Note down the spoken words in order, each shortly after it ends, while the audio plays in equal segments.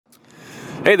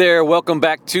Hey there, welcome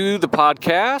back to the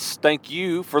podcast. Thank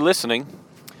you for listening.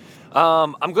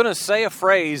 I'm going to say a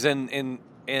phrase, and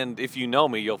if you know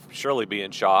me, you'll surely be in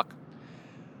shock.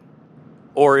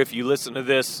 Or if you listen to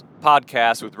this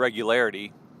podcast with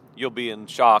regularity, you'll be in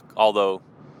shock, although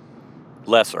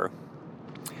lesser.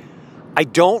 I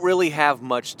don't really have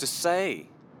much to say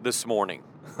this morning.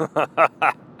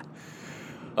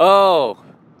 Oh,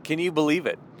 can you believe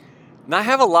it? And I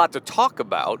have a lot to talk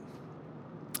about.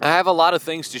 I have a lot of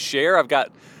things to share. I've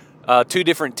got two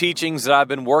different teachings that I've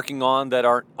been working on that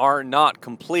are not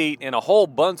complete, and a whole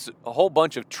bunch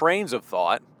of trains of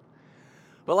thought.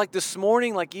 But like this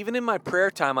morning, like even in my prayer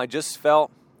time, I just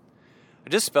felt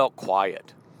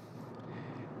quiet.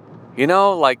 You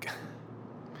know, like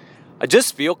I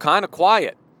just feel kind of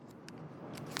quiet.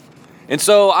 And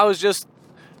so I was just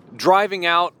driving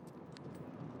out,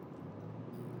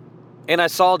 and I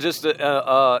saw just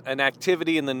an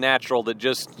activity in the natural that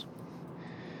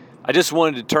I just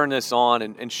wanted to turn this on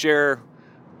and share,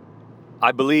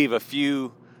 I believe, a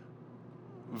few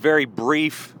very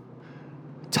brief,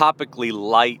 topically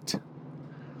light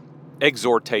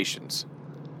exhortations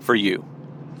for you.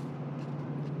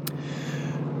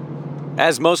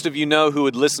 As most of you know who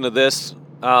would listen to this,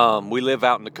 we live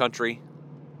out in the country.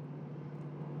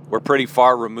 We're pretty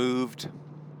far removed.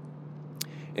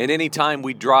 And anytime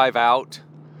we drive out,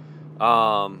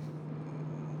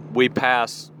 we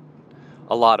pass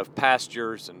a lot of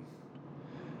pastures and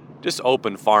just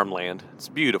open farmland. It's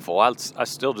beautiful. I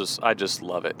just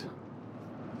love it.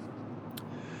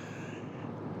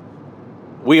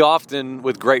 We often,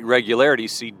 with great regularity,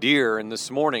 see deer. And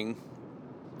this morning,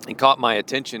 it caught my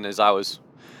attention as I was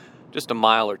just a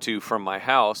mile or two from my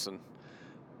house, and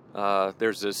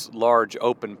there's this large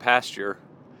open pasture.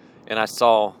 And I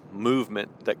saw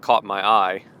movement that caught my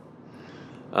eye.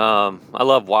 I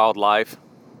love wildlife.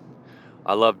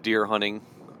 I love deer hunting.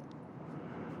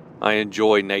 I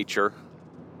enjoy nature.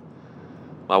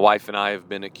 My wife and I have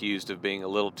been accused of being a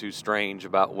little too strange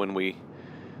about when we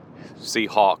see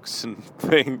hawks and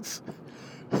things.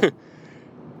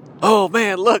 Oh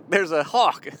man, look, there's a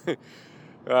hawk. I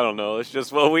don't know, it's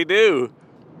just what we do.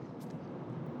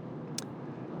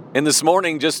 And this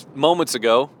morning, just moments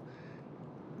ago,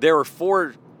 there were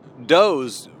 4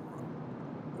 does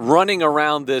running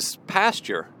around this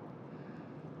pasture.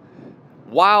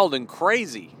 Wild and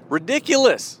crazy.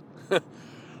 Ridiculous.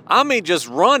 I mean, just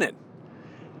running.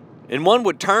 And one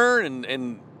would turn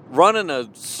and run in a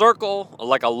circle,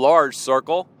 like a large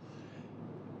circle,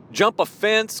 jump a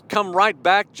fence, come right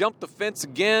back, jump the fence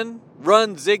again,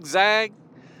 run zigzag.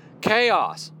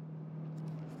 Chaos.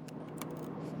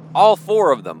 All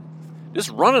 4 of them. Just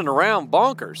running around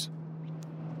bonkers.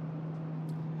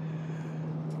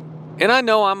 And I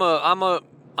know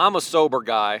I'm a sober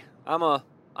guy. I'm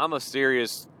a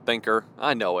serious thinker.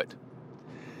 I know it.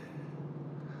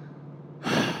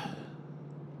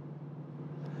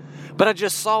 But I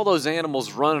just saw those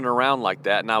animals running around like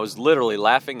that, and I was literally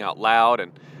laughing out loud,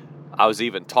 and I was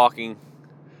even talking.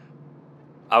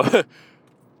 I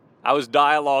was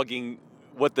dialoguing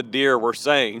what the deer were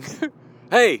saying.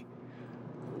 Hey,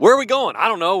 where are we going? I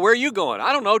don't know. Where are you going?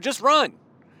 I don't know. Just run.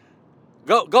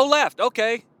 Go left.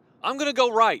 Okay. I'm going to go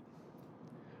right.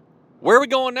 Where are we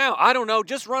going now? I don't know.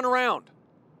 Just run around.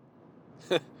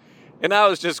 And I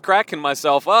was just cracking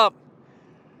myself up.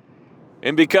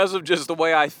 And because of just the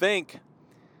way I think,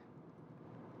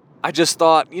 I just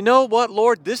thought, you know what,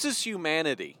 Lord? This is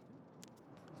humanity.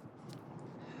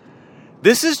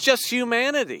 This is just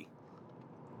humanity.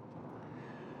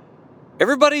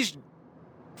 Everybody's,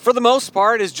 for the most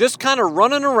part, is just kind of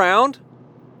running around.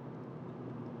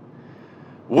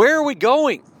 Where are we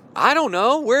going? I don't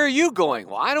know. Where are you going?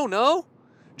 Well, I don't know.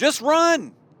 Just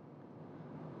run.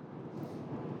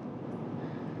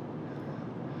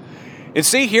 And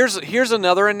see, here's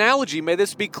another analogy. May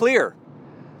this be clear.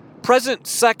 Present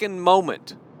second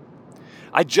moment.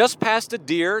 I just passed a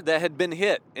deer that had been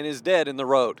hit and is dead in the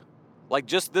road. Like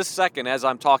just this second as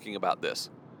I'm talking about this.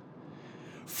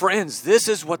 Friends, this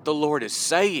is what the Lord is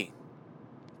saying.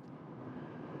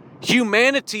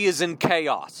 Humanity is in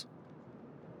chaos.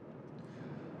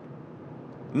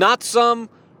 Not some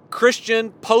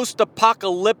Christian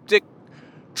post-apocalyptic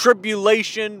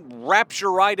tribulation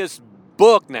rapturitis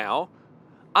book now.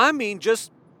 I mean,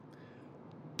 just,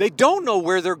 they don't know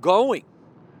where they're going.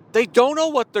 They don't know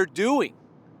what they're doing.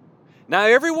 Now,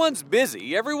 everyone's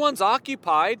busy. Everyone's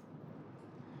occupied.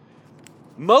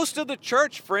 Most of the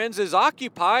church, friends, is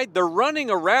occupied. They're running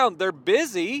around. They're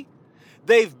busy.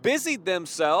 They've busied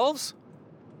themselves.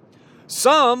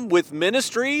 Some with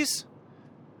ministries.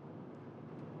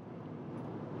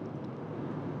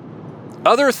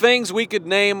 Other things we could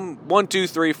name 1, 2,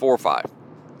 3, 4, 5.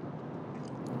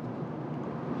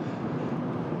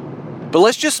 But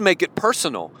let's just make it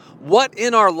personal. What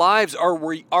in our lives are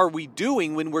we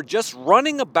doing when we're just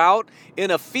running about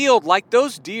in a field like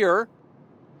those deer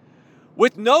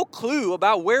with no clue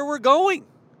about where we're going?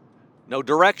 No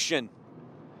direction.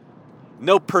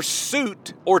 No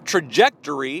pursuit or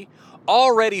trajectory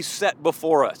already set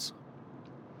before us.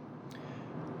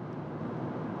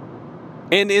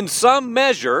 And in some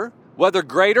measure, whether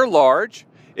great or large,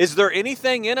 is there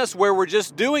anything in us where we're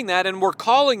just doing that and we're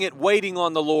calling it waiting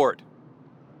on the Lord?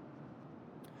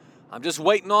 I'm just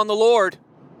waiting on the Lord.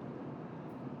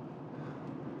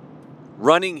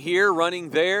 Running here,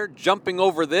 running there, jumping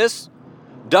over this,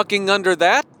 ducking under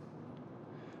that.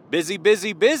 Busy,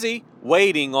 busy, busy,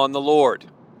 waiting on the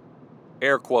Lord.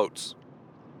 Air quotes.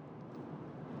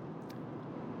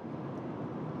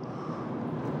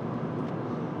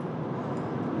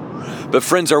 But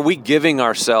friends, are we giving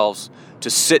ourselves to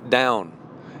sit down,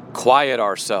 quiet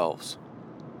ourselves,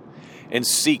 and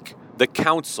seek the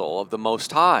counsel of the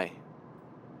Most High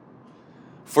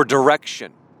for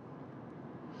direction,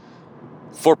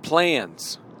 for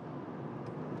plans?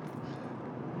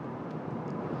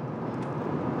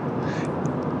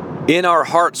 In our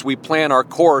hearts we plan our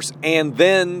course, and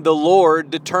then the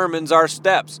Lord determines our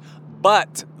steps.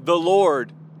 But the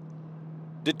Lord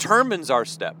determines our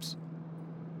steps.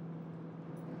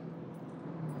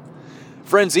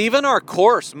 Friends, even our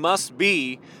course must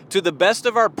be, to the best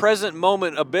of our present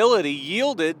moment ability,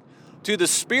 yielded to the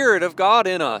Spirit of God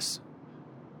in us.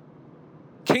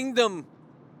 Kingdom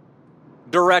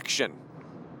direction.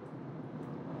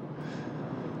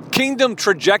 Kingdom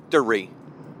trajectory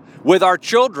with our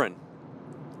children.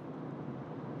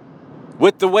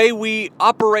 With the way we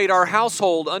operate our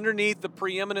household underneath the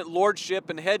preeminent lordship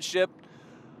and headship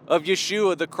of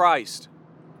Yeshua the Christ.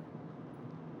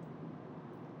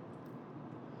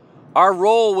 Our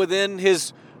role within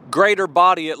His greater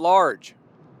body at large.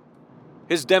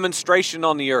 His demonstration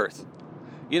on the earth.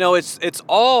 You know, it's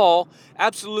all,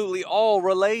 absolutely all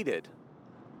related.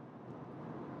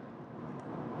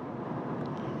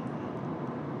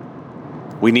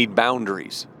 We need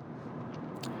boundaries.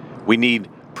 We need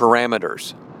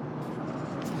parameters.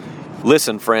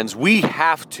 Listen, friends, we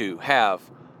have to have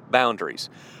boundaries.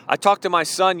 I talked to my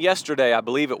son yesterday, I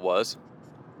believe it was,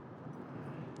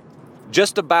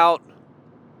 just about,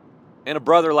 and a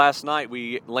brother last night,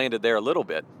 we landed there a little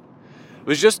bit. It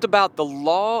was just about the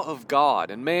law of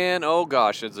God. And man, oh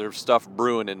gosh, is there stuff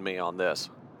brewing in me on this.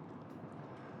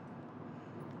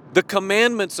 The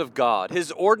commandments of God,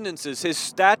 His ordinances, His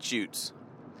statutes.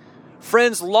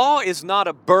 Friends, law is not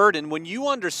a burden when you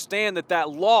understand that that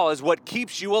law is what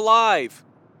keeps you alive.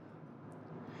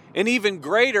 And even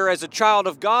greater, as a child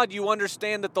of God, you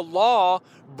understand that the law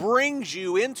brings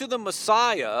you into the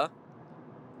Messiah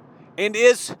and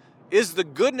is the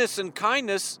goodness and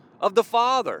kindness of the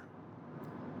Father.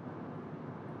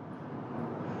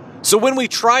 So when we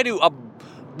try to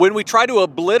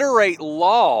obliterate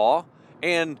law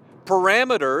and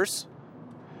parameters,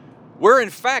 we're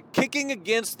in fact kicking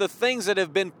against the things that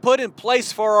have been put in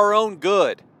place for our own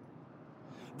good.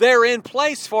 They're in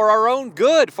place for our own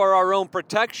good, for our own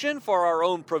protection, for our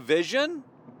own provision.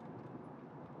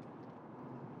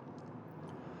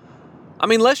 I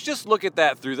mean, let's just look at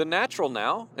that through the natural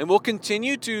now, and we'll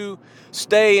continue to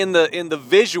stay in the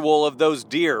visual of those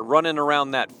deer running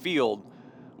around that field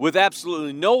with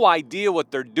absolutely no idea what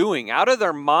they're doing, out of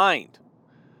their mind,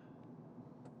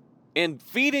 and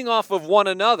feeding off of one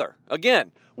another.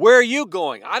 Again, where are you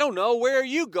going? I don't know. Where are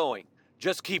you going?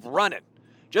 Just keep running.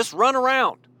 Just run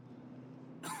around.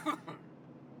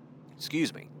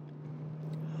 Excuse me.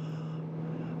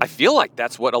 I feel like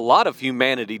that's what a lot of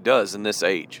humanity does in this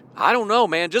age. I don't know,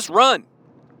 man. Just run.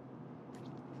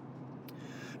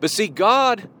 But see,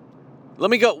 God, let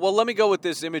me go with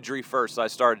this imagery first. I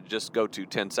started to just go to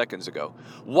 10 seconds ago.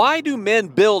 Why do men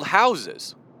build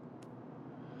houses?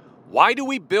 Why do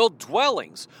we build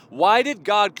dwellings? Why did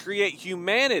God create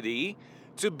humanity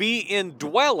to be in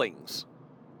dwellings?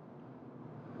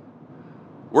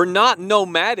 We're not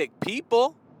nomadic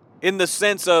people in the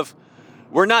sense of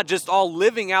we're not just all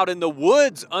living out in the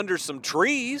woods under some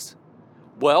trees.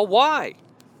 Well, why?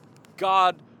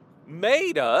 God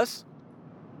made us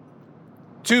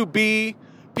to be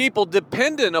people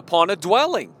dependent upon a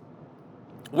dwelling.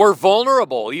 We're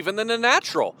vulnerable, even in the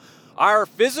natural. Our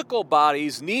physical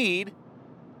bodies need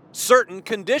certain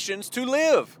conditions to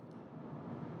live,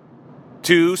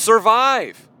 to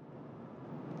survive.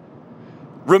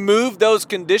 Remove those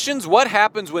conditions. What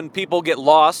happens when people get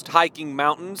lost hiking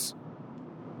mountains?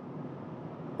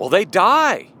 Well, they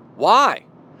die. Why?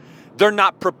 They're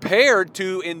not prepared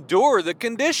to endure the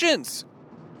conditions.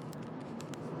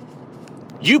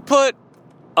 You put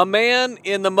a man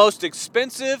in the most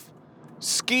expensive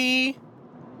ski,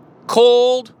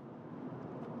 cold,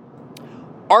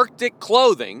 Arctic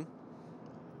clothing,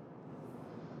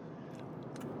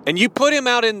 and you put him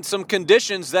out in some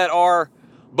conditions that are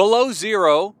below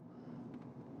zero,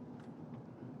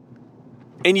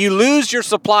 and you lose your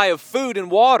supply of food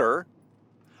and water,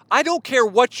 I don't care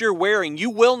what you're wearing, you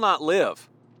will not live.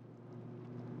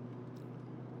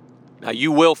 Now,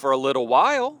 you will for a little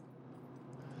while,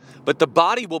 but the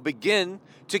body will begin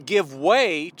to give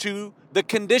way to the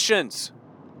conditions.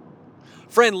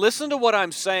 Friend, listen to what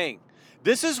I'm saying.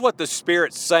 This is what the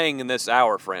Spirit's saying in this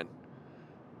hour, friend.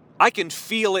 I can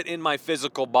feel it in my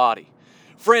physical body.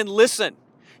 Friend, listen.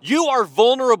 You are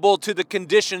vulnerable to the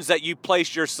conditions that you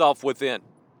place yourself within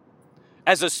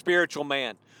as a spiritual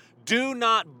man. Do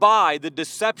not buy the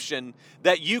deception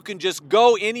that you can just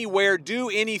go anywhere, do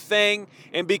anything,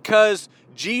 and because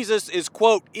Jesus is,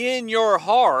 quote, in your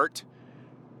heart,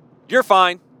 you're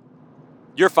fine.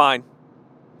 You're fine.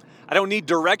 I don't need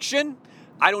direction.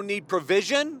 I don't need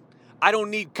provision. I don't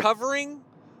need covering.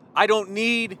 I don't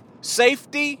need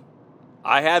safety.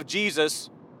 I have Jesus.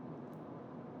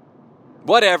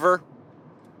 Whatever.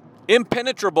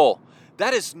 Impenetrable.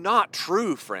 That is not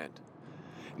true, friend.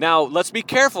 Now, let's be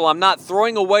careful. I'm not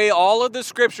throwing away all of the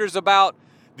scriptures about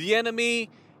the enemy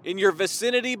in your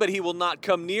vicinity, but he will not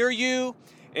come near you,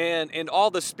 and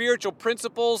all the spiritual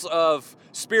principles of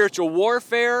spiritual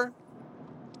warfare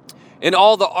and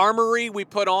all the armory we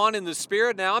put on in the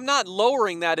Spirit. Now, I'm not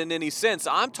lowering that in any sense.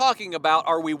 I'm talking about,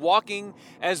 are we walking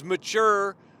as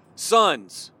mature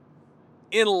sons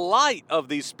in light of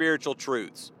these spiritual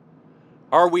truths?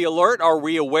 Are we alert? Are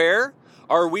we aware?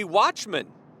 Are we watchmen?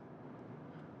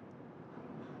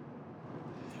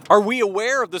 Are we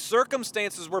aware of the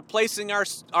circumstances we're placing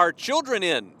our children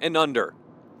in and under?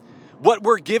 What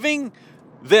we're giving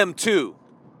them to?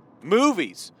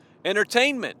 Movies,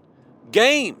 entertainment,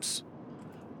 games,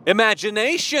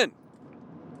 imagination.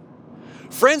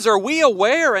 Friends, are we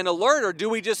aware and alert, or do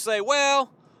we just say,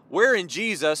 well, we're in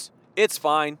Jesus, it's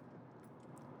fine.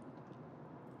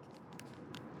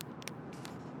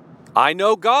 I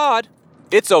know God,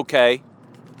 it's okay.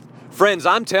 Friends,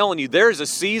 I'm telling you, there's a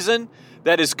season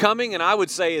that is coming, and I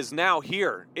would say is now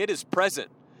here. It is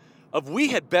present. Of we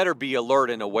had better be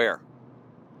alert and aware.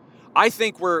 I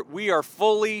think we are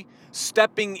fully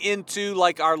stepping into,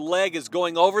 like our leg is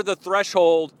going over the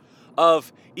threshold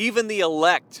of even the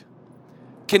elect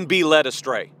can be led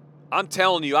astray. I'm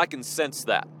telling you, I can sense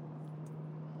that.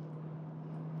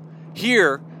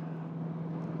 Hear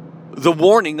the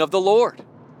warning of the Lord.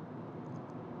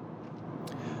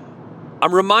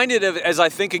 I'm reminded of, as I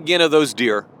think again of those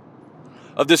deer,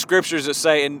 of the scriptures that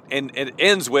say, and it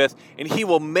ends with, and he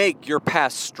will make your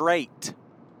path straight.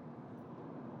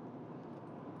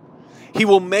 He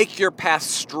will make your path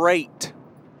straight.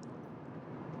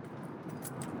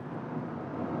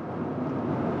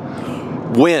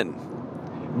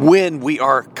 When we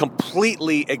are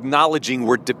completely acknowledging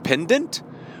we're dependent,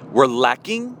 we're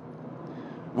lacking,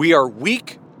 we are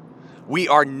weak, we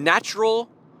are natural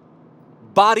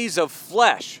bodies of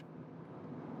flesh.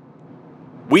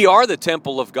 We are the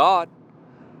temple of God.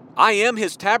 I am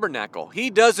his tabernacle. He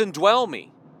does indwell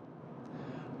me.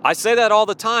 I say that all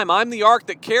the time. I'm the ark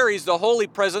that carries the holy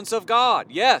presence of God.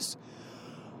 Yes.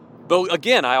 But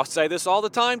again, I'll say this all the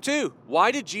time too.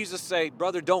 Why did Jesus say,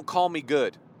 brother, don't call me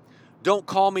good? Don't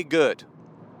call me good.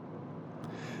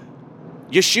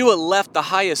 Yeshua left the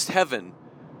highest heaven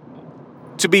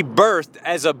to be birthed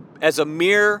as a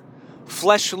mere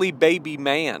fleshly baby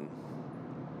man.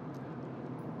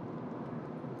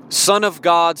 Son of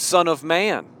God, Son of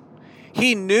man.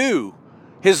 He knew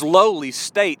his lowly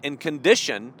state and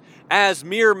condition as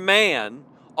mere man,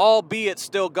 albeit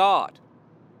still God.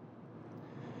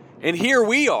 And here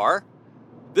we are,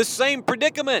 the same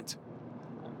predicament.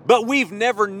 But we've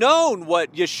never known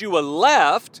what Yeshua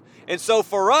left. And so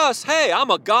for us, hey,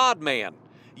 I'm a God man.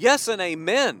 Yes and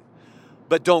amen.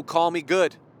 But don't call me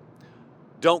good.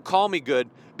 Don't call me good.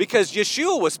 Because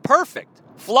Yeshua was perfect,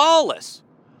 flawless.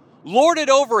 Lorded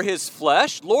over his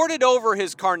flesh, lorded over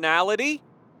his carnality,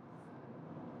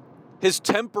 his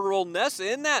temporalness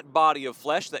in that body of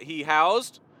flesh that he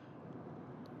housed,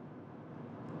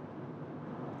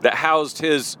 that housed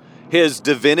his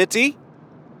divinity.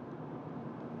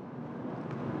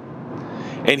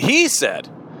 And he said,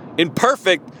 in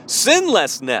perfect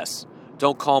sinlessness,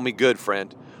 don't call me good,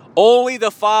 friend. Only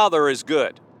the Father is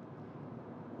good.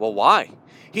 Well, why?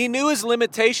 He knew his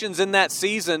limitations in that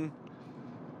season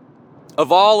of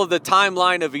all of the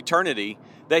timeline of eternity,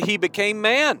 that he became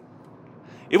man.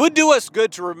 It would do us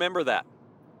good to remember that.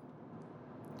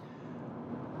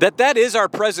 That is our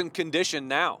present condition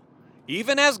now.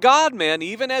 Even as God, man,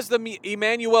 even as the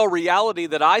Emmanuel reality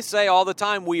that I say all the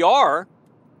time we are,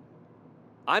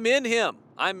 I'm in Him.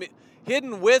 I'm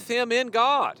hidden with Him in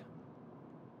God.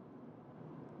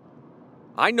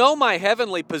 I know my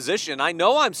heavenly position. I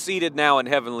know I'm seated now in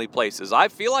heavenly places. I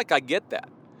feel like I get that.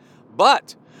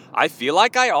 But I feel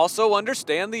like I also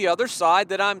understand the other side,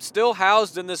 that I'm still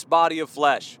housed in this body of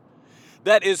flesh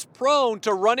that is prone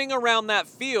to running around that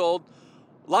field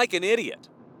like an idiot.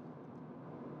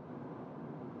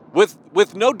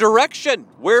 With no direction.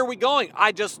 Where are we going?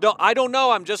 I don't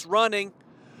know. I'm just running.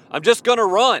 I'm just going to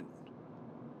run.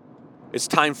 It's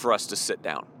time for us to sit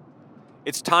down.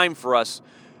 It's time for us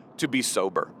to be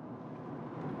sober.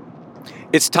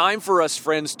 It's time for us,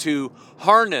 friends, to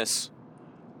harness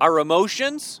our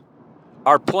emotions,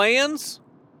 our plans,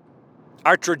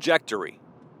 our trajectory,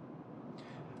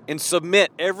 and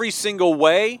submit every single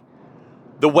way,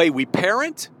 the way we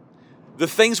parent, the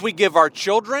things we give our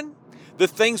children, the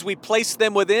things we place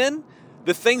them within,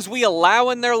 the things we allow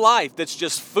in their life that's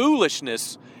just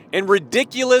foolishness and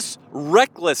ridiculous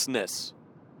recklessness.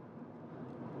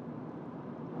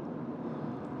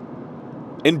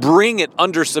 And bring it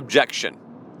under subjection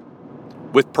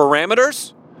with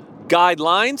parameters,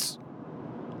 guidelines,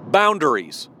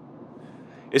 boundaries.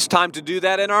 It's time to do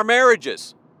that in our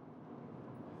marriages.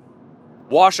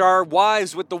 Wash our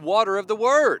wives with the water of the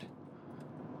Word.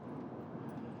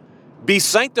 Be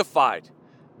sanctified.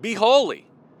 Be holy.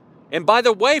 And by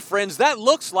the way, friends, that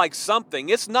looks like something.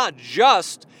 It's not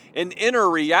just an inner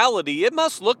reality. It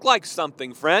must look like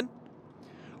something, friend.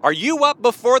 Are you up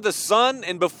before the Son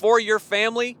and before your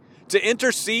family to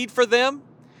intercede for them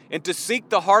and to seek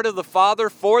the heart of the Father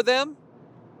for them?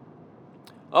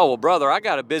 Oh, well, brother, I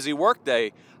got a busy work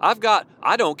day. I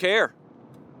don't care.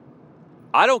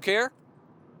 I don't care.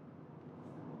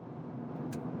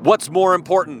 What's more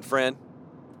important, friend?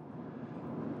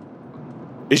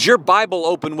 Is your Bible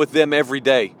open with them every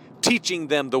day, teaching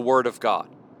them the Word of God?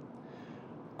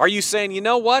 Are you saying, you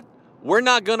know what? We're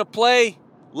not going to play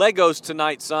Legos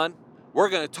tonight, son. We're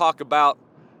going to talk about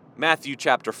Matthew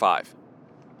chapter 5.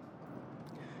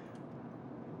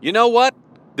 You know what?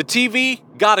 The TV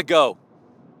got to go.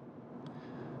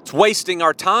 It's wasting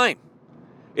our time.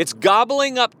 It's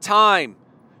gobbling up time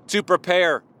to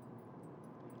prepare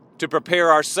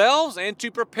ourselves and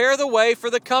to prepare the way for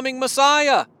the coming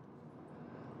Messiah.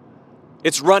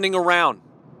 It's running around.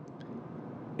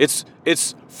 It's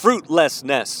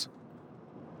fruitlessness.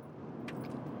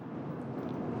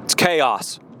 It's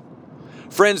chaos.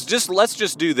 Friends, let's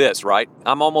just do this, right?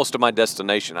 I'm almost to my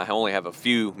destination. I only have a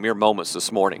few mere moments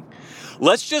this morning.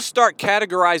 Let's just start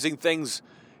categorizing things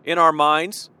in our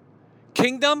minds.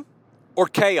 Kingdom or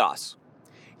chaos?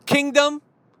 Kingdom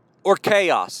or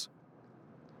chaos?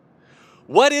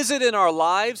 What is it in our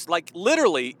lives, like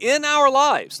literally in our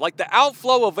lives, like the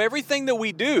outflow of everything that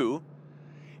we do,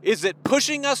 is it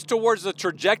pushing us towards the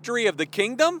trajectory of the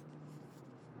kingdom?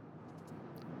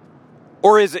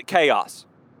 Or is it chaos?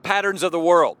 Patterns of the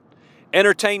world,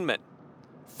 entertainment,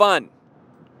 fun,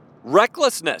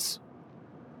 recklessness.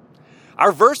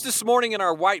 Our verse this morning in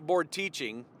our whiteboard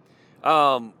teaching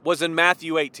was in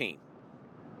Matthew 18.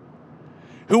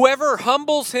 Whoever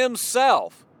humbles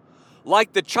himself,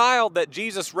 like the child that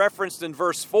Jesus referenced in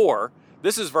verse 4,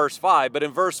 this is verse 5, but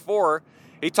in verse 4,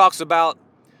 he talks about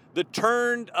the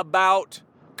turned about,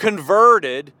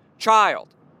 converted child.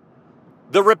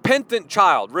 The repentant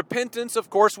child. Repentance, of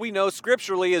course, we know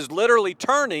scripturally is literally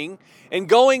turning and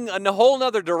going in a whole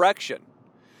nother direction.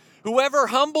 Whoever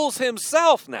humbles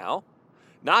himself now,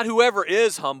 not whoever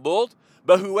is humbled,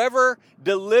 but whoever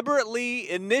deliberately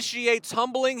initiates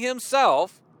humbling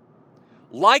himself,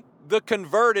 like the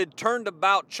converted, turned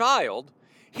about child,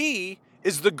 he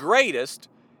is the greatest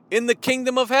in the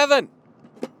kingdom of heaven.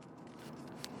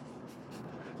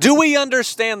 Do we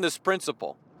understand this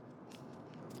principle?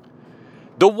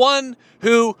 The one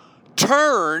who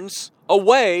turns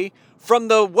away from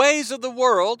the ways of the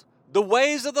world, the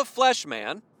ways of the flesh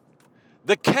man,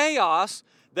 the chaos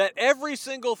that every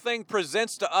single thing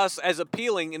presents to us as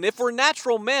appealing. And if we're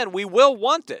natural men, we will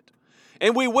want it.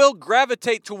 And we will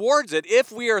gravitate towards it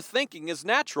if we are thinking as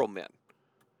natural men.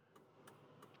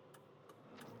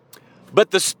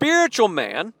 But the spiritual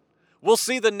man will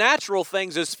see the natural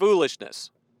things as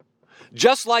foolishness.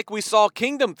 Just like we saw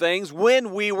kingdom things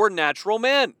when we were natural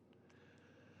men.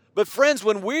 But friends,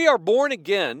 when we are born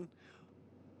again,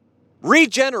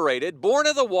 regenerated, born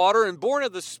of the water and born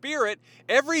of the Spirit,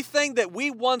 everything that we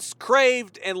once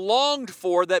craved and longed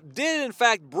for that did in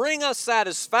fact bring us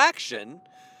satisfaction,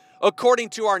 according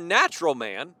to our natural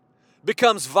man,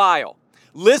 becomes vile.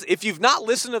 If you've not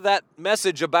listened to that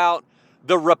message about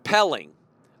the repelling,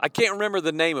 I can't remember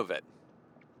the name of it.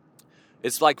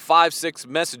 It's like 5-6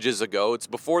 messages ago. It's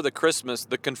before the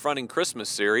Confronting Christmas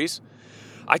series.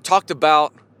 I talked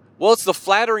about, it's the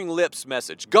flattering lips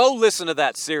message. Go listen to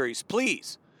that series,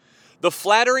 please. The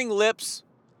flattering lips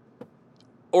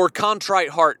or contrite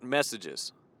heart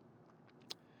messages.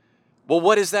 Well,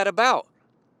 what is that about?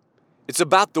 It's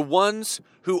about the ones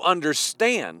who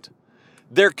understand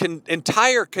their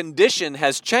entire condition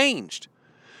has changed.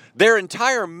 Their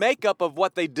entire makeup of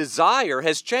what they desire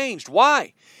has changed.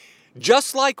 Why?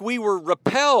 Just like we were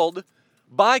repelled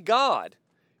by God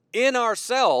in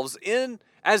ourselves,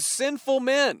 as sinful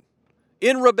men,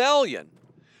 in rebellion,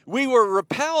 we were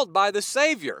repelled by the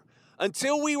Savior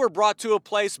until we were brought to a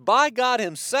place by God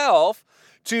Himself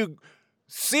to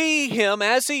see Him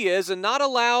as He is and not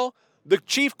allow the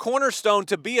chief cornerstone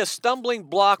to be a stumbling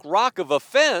block rock of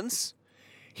offense.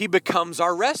 He becomes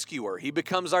our rescuer. He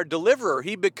becomes our deliverer.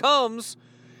 He becomes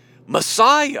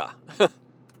Messiah.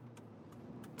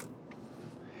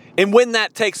 And when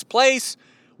that takes place,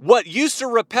 what used to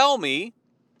repel me,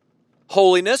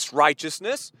 holiness,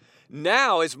 righteousness,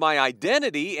 now is my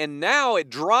identity, and now it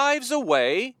drives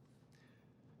away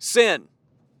sin,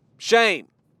 shame,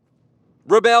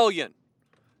 rebellion.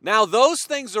 Now those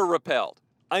things are repelled.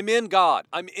 I'm in God.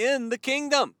 I'm in the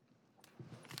kingdom.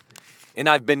 And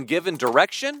I've been given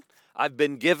direction. I've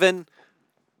been given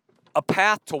a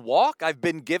path to walk. I've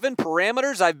been given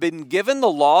parameters. I've been given the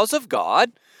laws of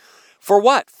God. For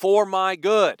what? For my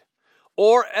good.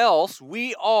 Or else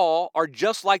we all are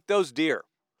just like those deer.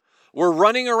 We're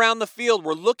running around the field.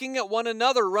 We're looking at one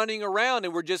another running around,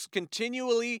 and we're just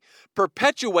continually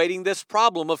perpetuating this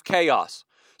problem of chaos.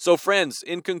 So friends,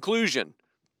 in conclusion,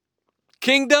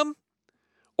 kingdom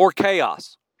or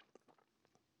chaos?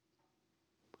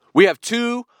 We have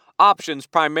two options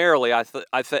primarily. I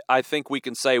think we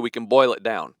can say, we can boil it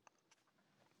down.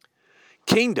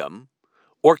 Kingdom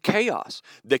or chaos.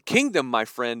 The kingdom, my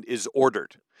friend, is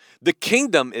ordered. The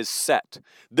kingdom is set.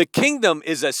 The kingdom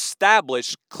is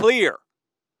established clear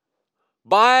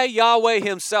by Yahweh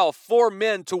Himself for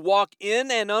men to walk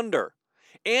in and under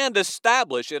and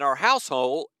establish in our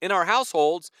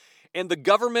households and the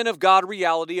government of God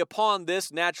reality upon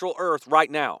this natural earth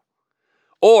right now.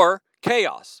 Or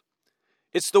chaos.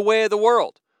 It's the way of the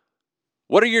world.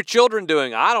 What are your children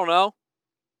doing? I don't know.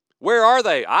 Where are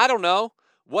they? I don't know.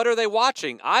 What are they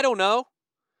watching? I don't know.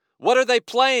 What are they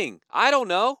playing? I don't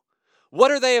know. What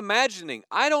are they imagining?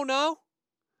 I don't know.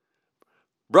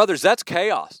 Brothers, that's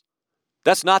chaos.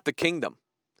 That's not the kingdom.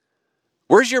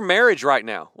 Where's your marriage right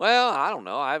now? Well, I don't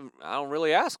know. I don't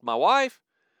really ask my wife.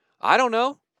 I don't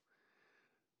know.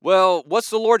 Well, what's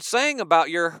the Lord saying about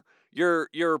your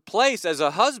place as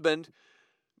a husband,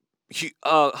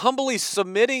 humbly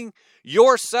submitting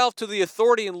yourself to the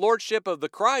authority and lordship of the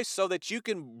Christ so that you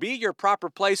can be your proper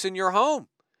place in your home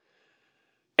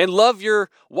and love your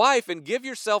wife and give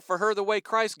yourself for her the way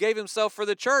Christ gave Himself for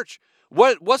the church?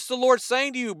 What's the Lord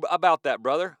saying to you about that,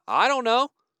 brother? I don't know.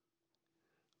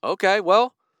 Okay,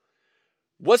 well,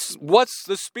 what's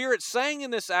the Spirit saying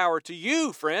in this hour to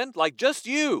you, friend? Like just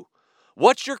you.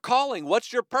 What's your calling?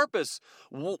 What's your purpose?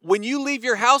 When you leave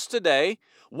your house today,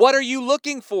 what are you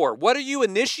looking for? What are you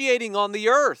initiating on the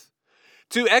earth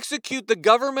to execute the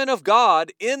government of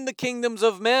God in the kingdoms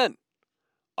of men?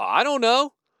 I don't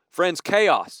know. Friends,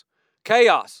 chaos.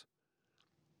 Chaos.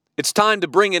 It's time to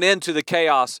bring an end to the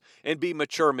chaos and be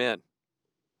mature men.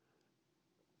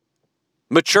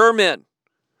 Mature men.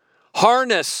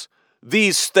 Harness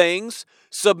these things.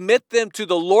 Submit them to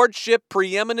the lordship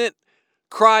preeminent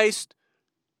Christ.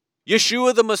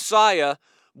 Yeshua the Messiah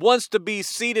wants to be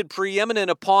seated preeminent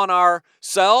upon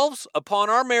ourselves, upon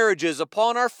our marriages,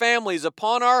 upon our families,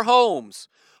 upon our homes,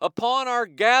 upon our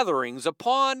gatherings,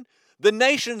 upon the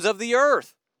nations of the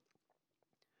earth.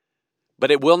 But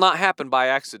it will not happen by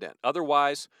accident.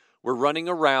 Otherwise, we're running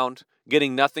around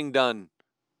getting nothing done.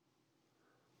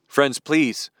 Friends,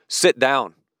 please sit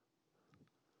down.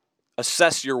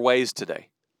 Assess your ways today.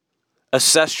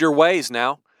 Assess your ways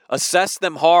now. Assess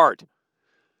them hard.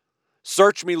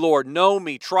 Search me, Lord. Know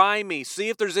me. Try me. See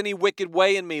if there's any wicked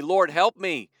way in me. Lord, help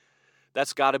me.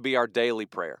 That's got to be our daily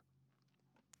prayer.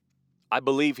 I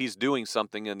believe He's doing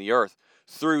something in the earth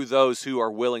through those who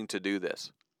are willing to do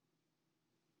this.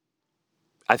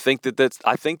 I think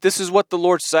this is what the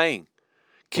Lord's saying.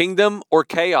 Kingdom or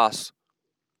chaos.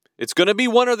 It's going to be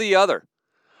one or the other.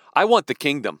 I want the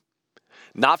kingdom.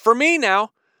 Not for me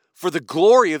now, for the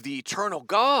glory of the eternal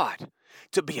God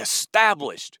to be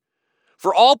established.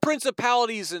 For all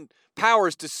principalities and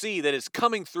powers to see that it's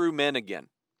coming through men again.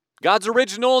 God's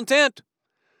original intent.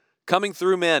 coming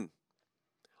through men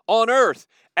on earth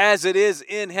as it is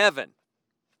in heaven.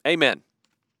 Amen.